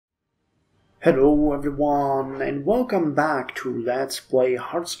Hello everyone, and welcome back to Let's Play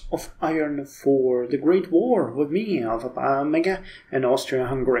Hearts of Iron for the Great War with me, Alpha Mega, and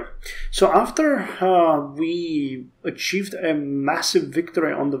Austria-Hungary. So after we achieved a massive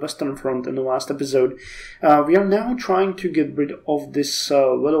victory on the Western Front in the last episode, we are now trying to get rid of this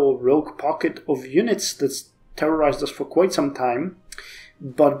little rogue pocket of units that's terrorized us for quite some time.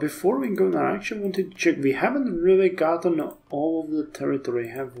 But before we go there, I actually wanted to check. We haven't really gotten all of the territory,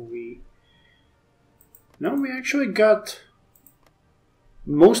 have we? No, we actually got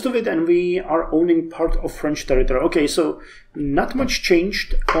most of it, and we are owning part of French territory. Okay, so not much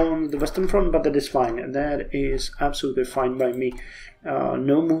changed on the Western Front, but that is fine. That is absolutely fine by me.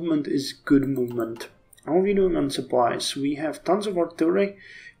 No movement is good movement. How are we doing on supplies? We have tons of artillery.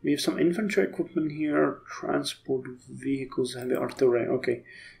 We have some infantry equipment here, transport vehicles, heavy artillery. Okay,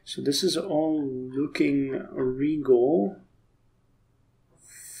 so this is all looking regal.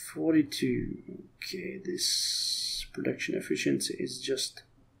 42. Okay, this production efficiency is just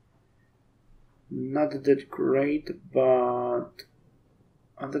not that great, but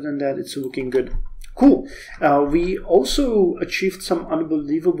other than that, it's looking good. Cool. We also achieved some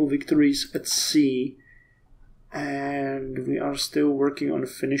unbelievable victories at sea, and we are still working on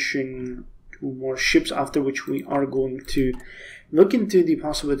finishing 2 more ships, after which we are going to look into the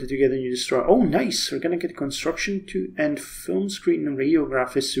possibility to get a new destroyer. Oh, nice! We're gonna get construction to and film screen and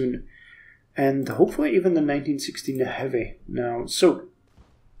radiography soon. And hopefully even the 1916 heavy now. So,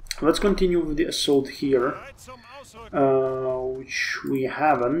 let's continue with the assault here, which we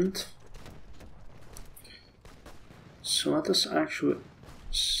haven't. So let us actually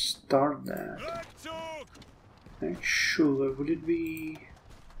start that. Actually, would it be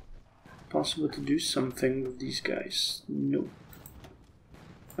possible to do something with these guys? No.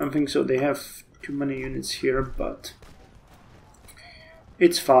 I don't think so. They have too many units here, but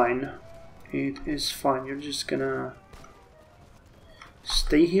it's fine. It is fine. You're just gonna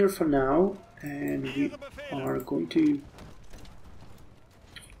stay here for now, and we are going to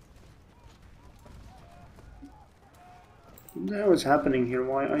what the hell is happening here?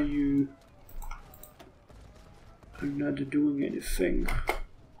 Why are you not doing anything?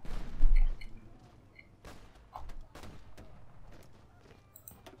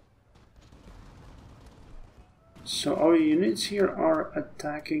 So our units here are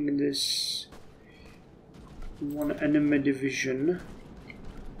attacking this one enemy division.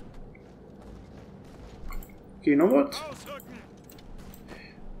 Okay, you know what?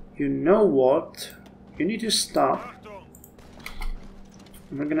 You know what? You need to stop.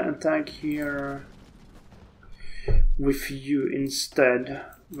 We're gonna attack here with you instead.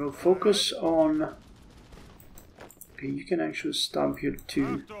 We'll focus on... Okay, you can actually stop here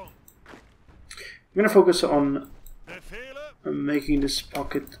too. I'm gonna focus on making this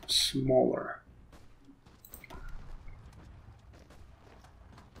pocket smaller.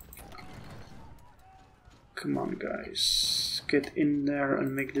 Come on, guys, get in there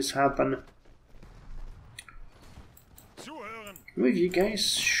and make this happen. Well, you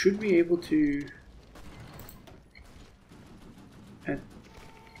guys should be able to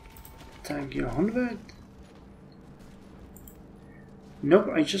attack your 100. Nope,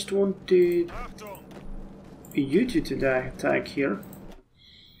 I just wanted you two to attack here.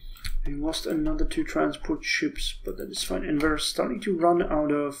 We lost another 2 transport ships, but that is fine. And we're starting to run out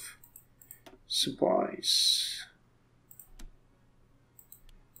of supplies.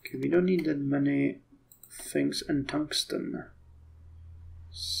 Okay, we don't need that many things and tungsten.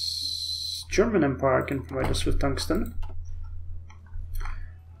 German Empire can provide us with tungsten.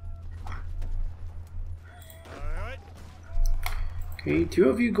 Okay, 2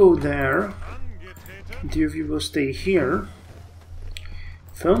 of you go there. 2 of you will stay here.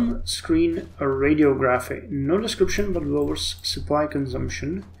 Film, screen, radiography. No description, but lowers supply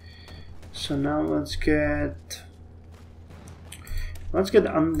consumption. So now let's get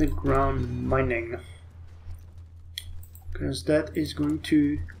underground mining, because that is going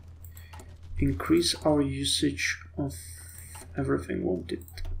to increase our usage of everything, won't it?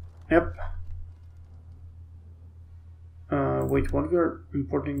 Yep. Wait, what? We're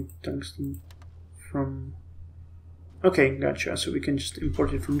importing tungsten from... Okay, gotcha. So we can just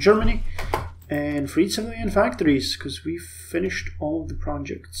import it from Germany and freed civilian factories, because we finished all the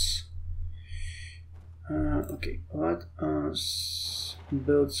projects. Okay, let us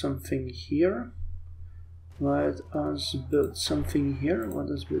build something here. Let us build something here. Let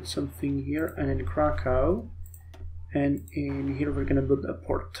us build something here, and in Krakow. And in here we're gonna build a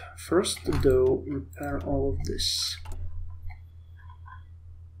port. First, though, repair all of this.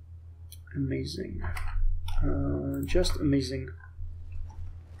 Amazing. Just amazing.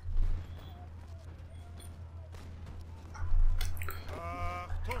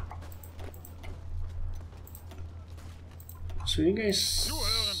 So you guys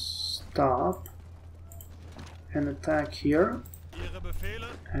stop and attack here,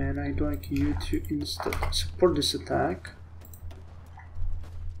 and I'd like you to instead support this attack.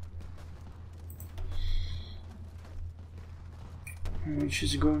 Which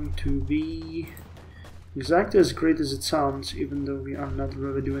is going to be exactly as great as it sounds, even though we are not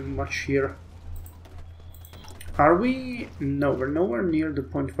really doing much here. Are we? No, we're nowhere near the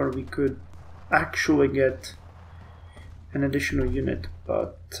point where we could actually get an additional unit,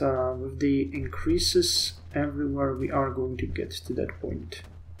 but with the increases everywhere we are going to get to that point.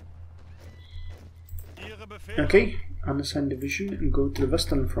 Okay, unassign division and go to the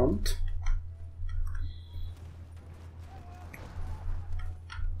Western Front.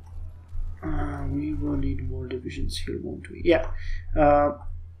 We will need more divisions here, won't we? Yeah.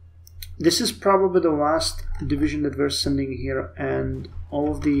 This is probably the last division that we're sending here, and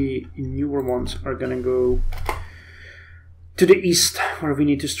all of the newer ones are gonna go to the east, where we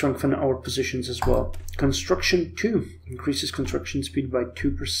need to strengthen our positions as well. Construction 2 increases construction speed by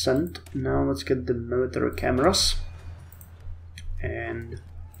 2%. Now let's get the military cameras and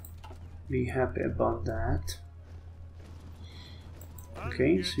be happy about that.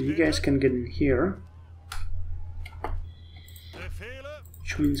 Okay, so you guys can get in here,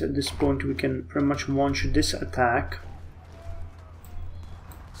 which means at this point we can pretty much launch this attack.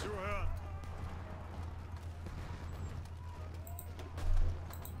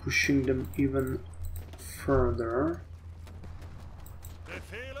 Pushing them even further.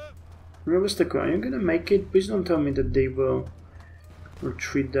 Realistically, are you gonna make it? Please don't tell me that they will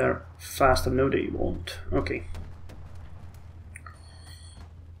retreat there fast. I know they won't. Okay.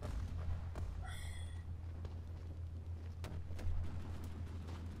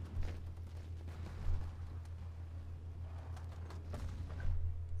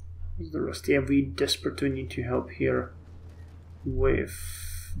 What's the rest? Yeah, we desperately need to help here with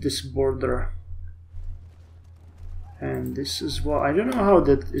this border, and this is what I don't know how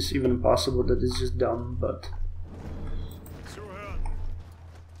that is even possible. That is just dumb, but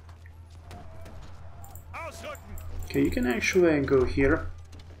okay, you can actually go here.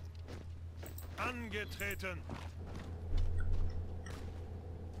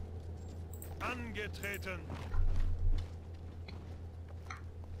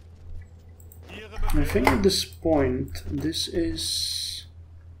 I think at this point, this is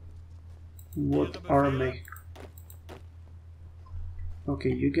what army?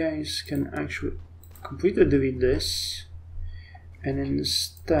 Okay, you guys can actually completely delete this, and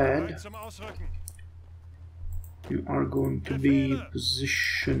instead you are going to be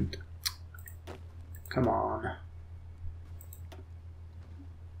positioned. Come on.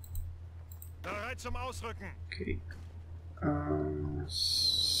 Okay.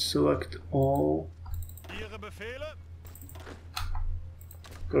 Select all.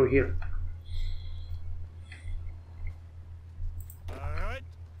 Go here.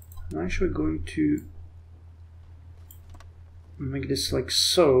 I'm actually going to make this like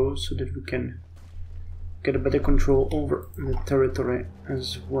so that we can get a better control over the territory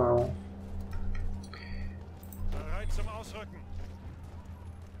as well.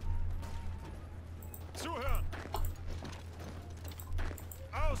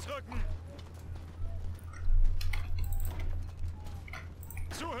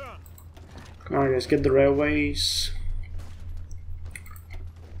 Come on guys, get the railways.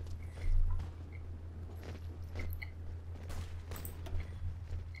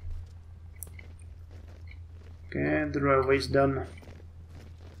 Okay, the railway's done.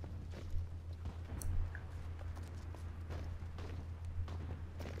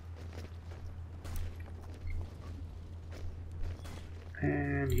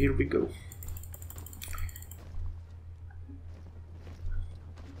 And here we go.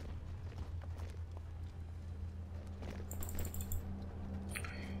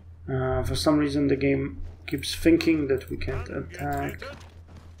 For some reason the game keeps thinking that we can't attack,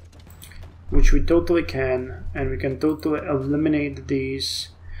 which we totally can, and we can totally eliminate these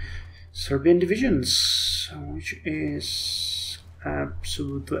Serbian divisions, which is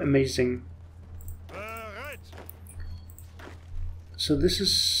absolutely amazing. So this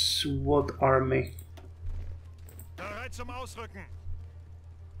is what army?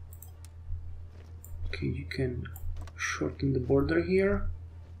 Okay, you can shorten the border here.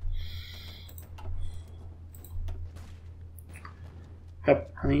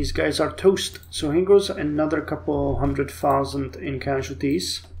 Yep, and these guys are toast. So here goes another couple 100,000 in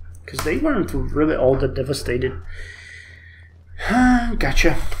casualties, because they weren't really all that devastated.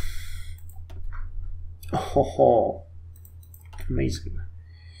 Gotcha. Oh, amazing.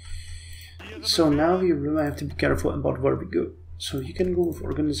 So now we really have to be careful about where we go. So you can go with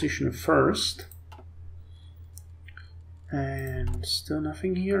organization first. And still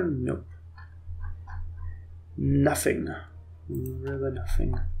nothing here? Nope. Nothing. Really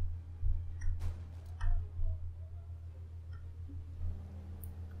nothing.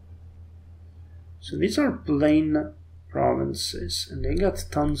 So these are plain provinces, and they got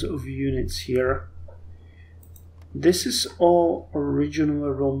tons of units here. This is all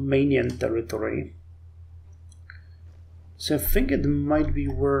original Romanian territory. So I think it might be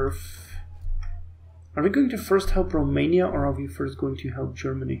worth... Are we going to first help Romania, or are we first going to help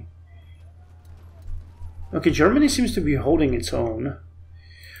Germany? Okay, Germany seems to be holding its own.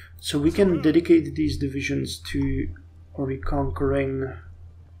 So we can dedicate these divisions to reconquering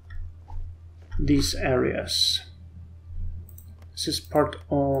these areas. This is part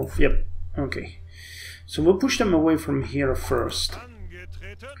of... Yep, okay. So we'll push them away from here first.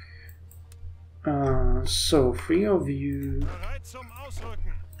 So 3 of you...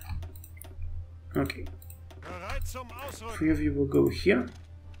 Okay. 3 of you will go here.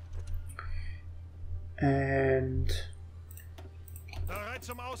 And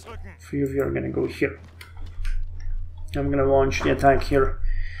 3 of you are gonna go here. I'm gonna launch the attack here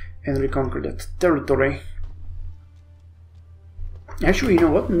and reconquer that territory. Actually, you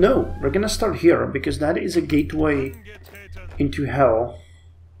know what? No, we're gonna start here because that is a gateway into hell.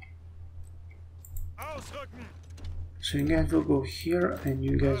 So you guys will go here and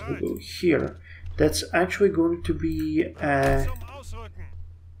you guys will go here. That's actually going to be a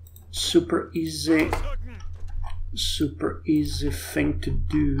super easy thing to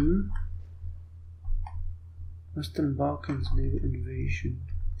do. Western Balkans naval invasion.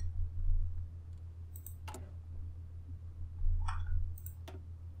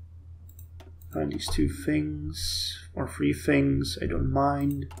 Find these 2 things or 3 things, I don't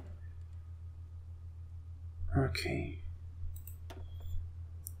mind. Okay.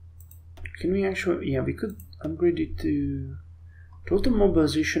 Can we actually, yeah, we could upgrade it to... Total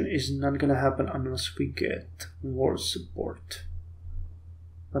mobilization is not gonna happen unless we get war support.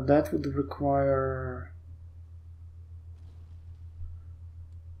 But that would require...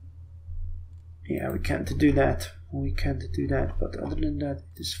 Yeah, we can't do that. We can't do that, but other than that,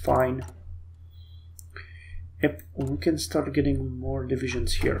 it is fine. Yep, we can start getting more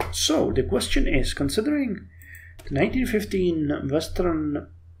divisions here. So, the question is, considering the 1915 Western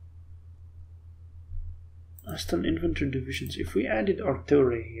infantry divisions, if we added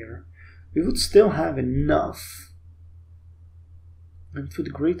artillery here, we would still have enough. And it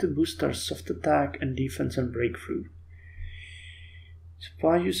would greatly boost our soft attack and defense and breakthrough.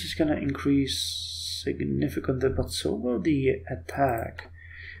 Supply use is gonna increase significantly, but so will the attack.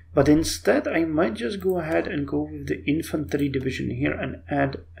 But instead, I might just go ahead and go with the infantry division here and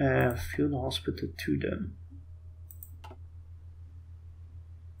add a field hospital to them.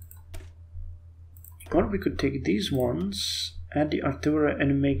 Or we could take these ones, add the artillery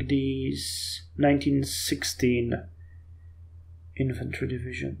and make these 1916 infantry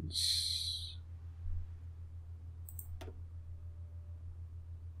divisions.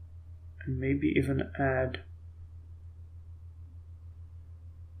 And maybe even add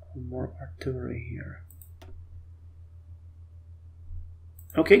more artillery here.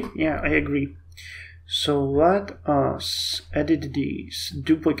 Okay, yeah, I agree. So let us edit these,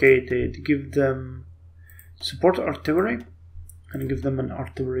 duplicate it, give them support artillery, and give them an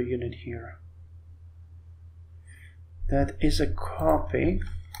artillery unit here. That is a copy.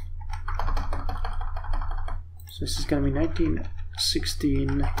 So this is going to be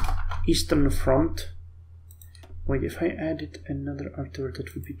 1916 Eastern Front. Wait, if I added another artillery,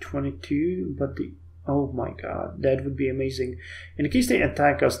 that would be 22, but the... Oh my god, that would be amazing. In case they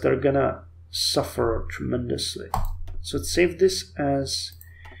attack us, they're gonna suffer tremendously. So let's save this as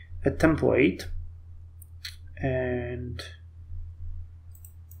a template. And...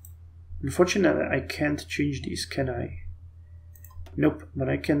 Unfortunately, I can't change these, can I? Nope, but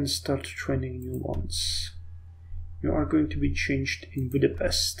I can start training new ones. You are going to be changed in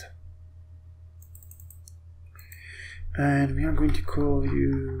Budapest. And we are going to call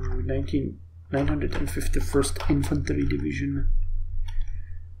you 951st Infantry Division.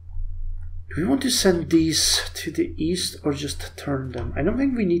 Do we want to send these to the east or just turn them? I don't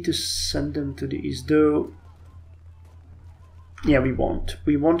think we need to send them to the east, though. Yeah, we won't.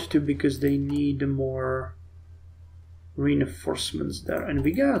 We want to because they need more reinforcements there. And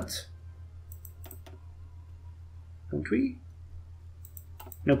we got... Don't we?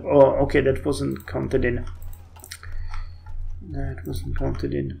 Nope. Oh, okay, that wasn't counted in. That wasn't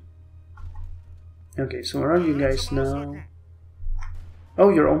counted in. Okay, so where are you guys now? Oh,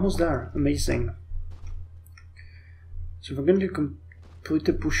 you're almost there. Amazing. So we're going to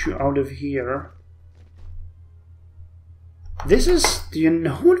completely push you out of here. This is... Do you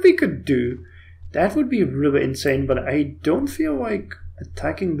know what we could do? That would be really insane, but I don't feel like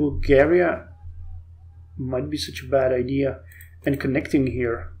attacking Bulgaria might be such a bad idea. And connecting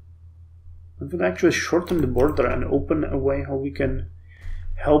here. It would actually shorten the border and open a way how we can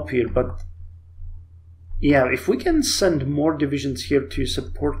help here, but yeah, if we can send more divisions here to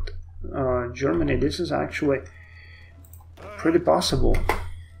support Germany, this is actually pretty possible.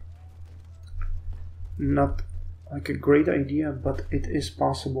 Not like a great idea, but it is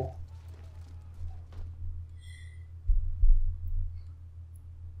possible.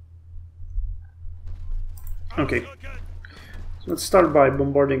 Okay, so let's start by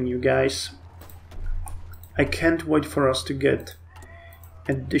bombarding you guys. I can't wait for us to get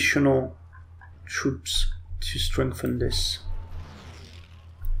additional troops to strengthen this.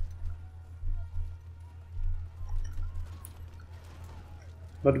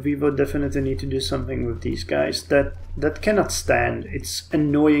 But we will definitely need to do something with these guys. That cannot stand. It's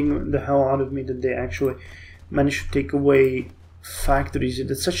annoying the hell out of me that they actually managed to take away factories.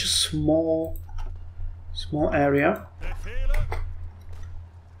 It's such a small area.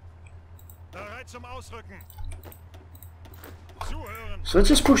 So let's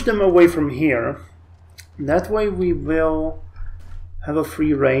just push them away from here. That way we will have a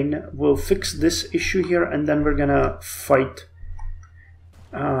free reign. We'll fix this issue here, and then we're gonna fight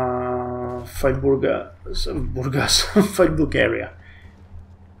fight Bulgaria.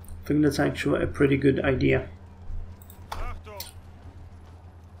 I think that's actually a pretty good idea.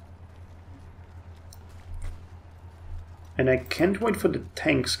 And I can't wait for the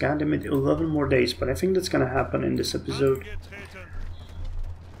tanks. God damn it, 11 more days, but I think that's gonna happen in this episode.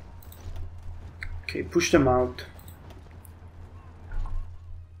 Okay, push them out.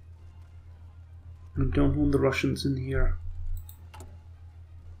 I don't want the Russians in here.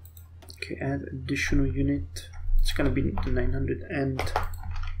 Okay, add additional unit. It's gonna be the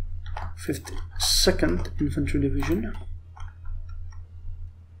 952nd Infantry Division.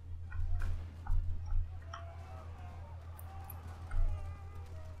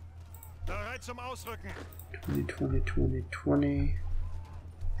 Zum Ausrücken. 2020.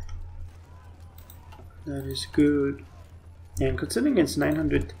 That is good. And considering it's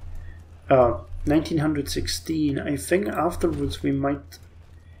 1916, I think afterwards we might...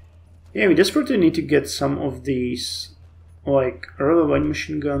 Yeah, we desperately need to get some of these, like, early line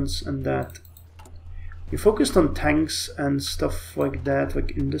machine guns and that. We focused on tanks and stuff like that,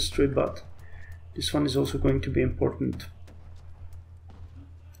 like industry, but this one is also going to be important.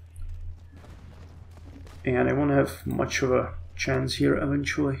 And I won't have much of a chance here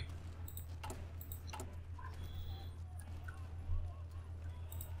eventually.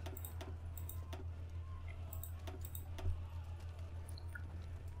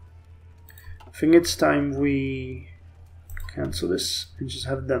 I think it's time we cancel this and just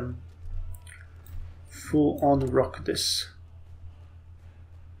have them full on rock this.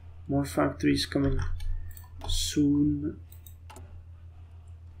 More factories coming soon.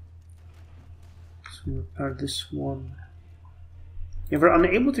 Repair this one. Yeah, we're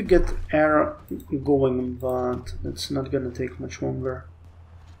unable to get air going, but that's not gonna take much longer.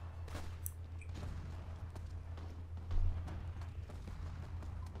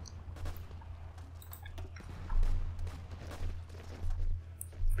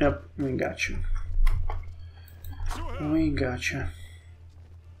 Yep, we got you. We got you.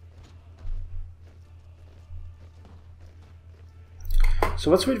 So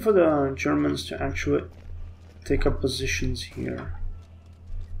let's wait for the Germans to actually take up positions here.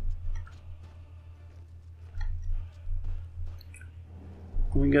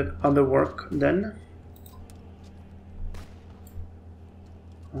 We get other work then.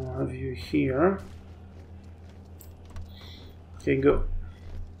 I'll have you here. Okay, go.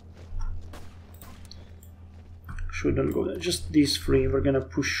 Sure, don't go there. Just these three. We're gonna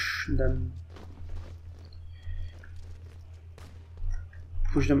push them.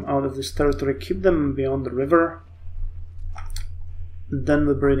 Push them out of this territory, keep them beyond the river. Then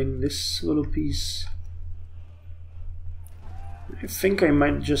liberating this little piece. I think I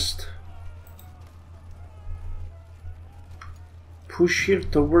might just push here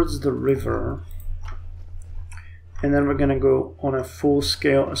towards the river. And then we're gonna go on a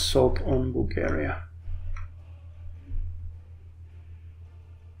full-scale assault on Bulgaria.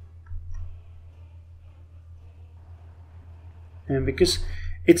 And because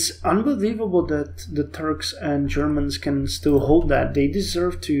it's unbelievable that the Turks and Germans can still hold that. They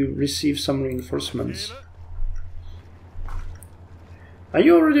deserve to receive some reinforcements. Are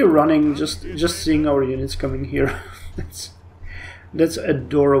you already running? Just seeing our units coming here. That's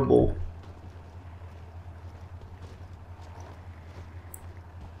adorable.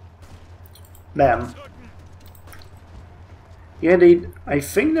 Bam. Yeah, I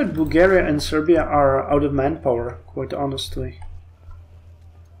think that Bulgaria and Serbia are out of manpower, quite honestly.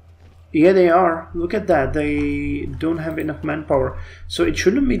 Yeah, they are. Look at that. They don't have enough manpower. So it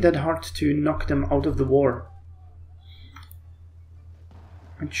shouldn't be that hard to knock them out of the war.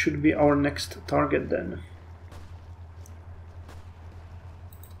 It should be our next target then.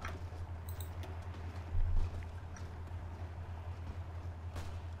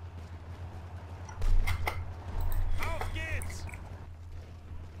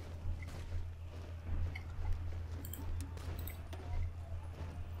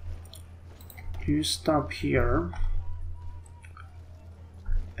 You stop here,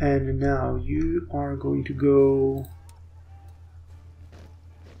 and now you are going to go.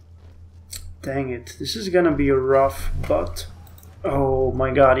 Dang it, this is gonna be rough, but oh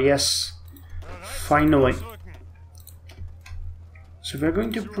my god, yes, finally. So we're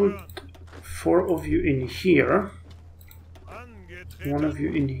going to put 4 of you in here, 1 of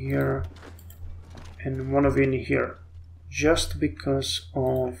you in here, and 1 of you in here, just because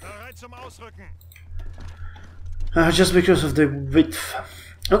of the width.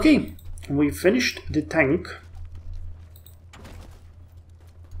 Okay, we finished the tank.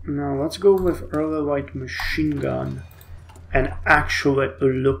 Now let's go with early light machine gun and actually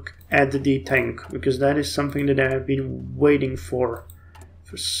look at the tank, because that is something that I have been waiting for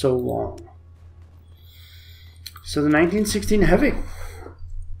so long. So the 1916 Heavy.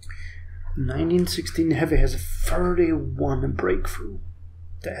 1916 Heavy has a 31 breakthrough.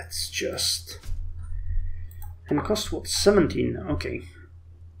 That's just... And cost what? 17. Okay.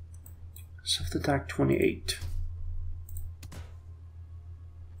 Soft attack 28.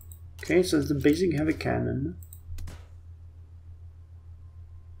 Okay, so it's the basic heavy cannon.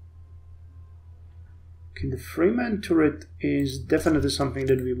 Okay, the 3-man turret is definitely something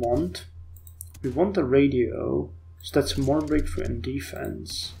that we want. We want a radio, so that's more breakthrough and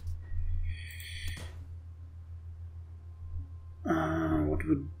defense. What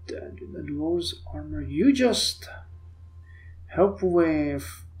would that do? That lowers armor. You just help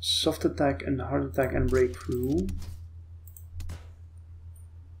with soft attack and hard attack and breakthrough.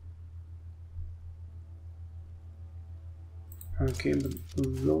 Okay, but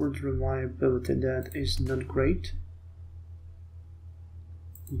lowered reliability, that is not great.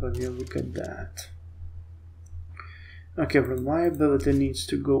 But yeah, look at that. Okay, reliability needs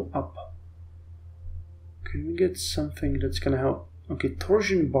to go up. Can we get something that's gonna help? Okay,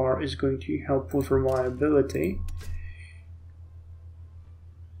 torsion bar is going to help with reliability.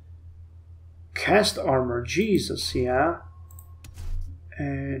 Cast armor, Jesus, yeah.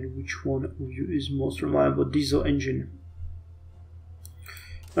 And which one of you is most reliable? Diesel engine.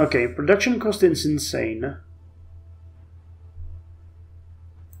 Okay, production cost is insane.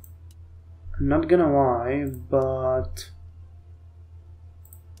 I'm not gonna lie, but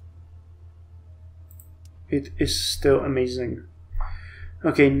it is still amazing.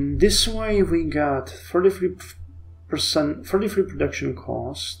 Okay, this way we got 33% 33 production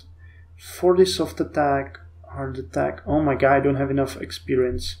cost, 40 soft attack, hard attack. Oh my god, I don't have enough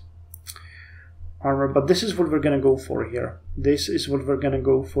experience. Armor, but this is what we're gonna go for here. This is what we're gonna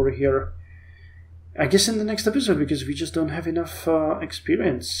go for here. I guess in the next episode, because we just don't have enough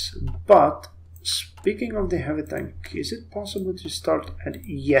experience. But speaking of the heavy tank, is it possible to start at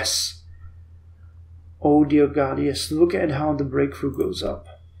yes? Oh dear god, yes, look at how the breakthrough goes up.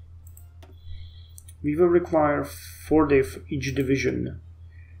 We will require 40 for each division,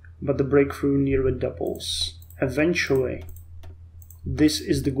 but the breakthrough nearly doubles. Eventually, this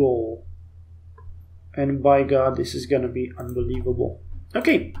is the goal. And by god, this is gonna be unbelievable.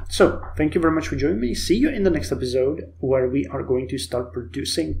 Okay, so thank you very much for joining me. See you in the next episode, where we are going to start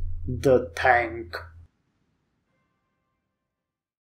producing the tank.